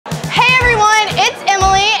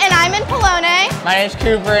My name is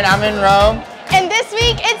Cooper and I'm in Rome. And this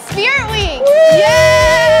week, it's Spirit Week! Woo!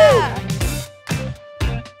 Yeah!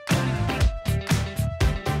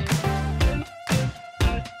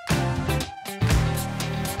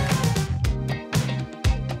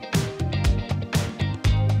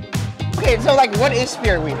 Okay, so what is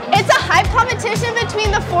Spirit Week? It's a hype competition between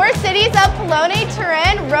the 4 cities of Bologna,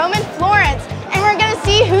 Turin, Rome, and Florence. And we're gonna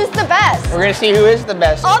see who's the best. We're gonna see who is the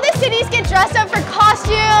best. All the cities get dressed up for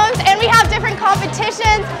costumes, and we have different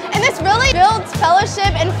competitions, and this really builds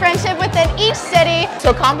fellowship and friendship within each city.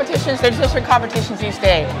 So competitions, there's different competitions each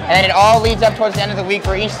day, and then it all leads up towards the end of the week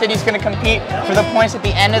where each city's gonna compete for the points at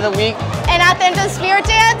the end of the week. And at the end of the Spirit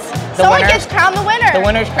Dance, someone gets crowned the winner. The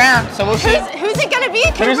winner's crowned, so we'll see. Who's it gonna be,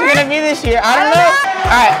 Cooper? Who's it gonna be this year? I don't know.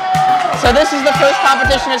 All right, so this is the first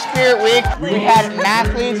competition of Spirit Week. We had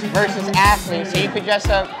mathletes versus athletes, so you could dress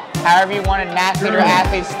up however you wanted, an athlete or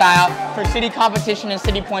athlete style, for city competition and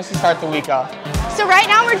city points to start the week off. So right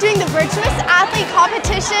now we're doing the Virtuous Athlete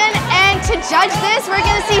competition, and to judge this, we're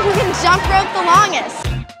gonna see who can jump rope the longest.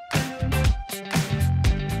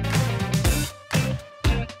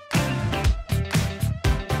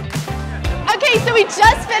 Okay, so we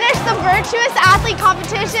just finished the Virtuous Athlete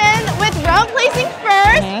competition with Rome placing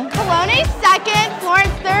first, Bologna second,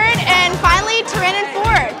 Florence third, and finally Turin in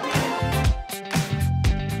fourth.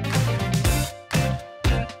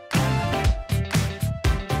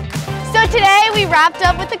 So today we wrapped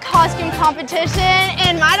up with the costume competition,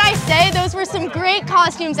 and might I say, those were some great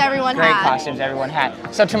costumes everyone had. Great costumes everyone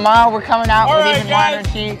had. So tomorrow we're coming out with even more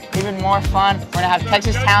energy, even more fun. We're gonna have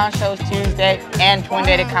Texas Talent Shows Tuesday and Twin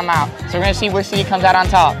Day to come out. So we're gonna see which city comes out on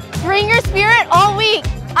top. Bring your spirit all week.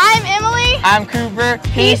 I'm Emily. I'm Cooper.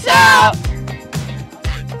 Peace out.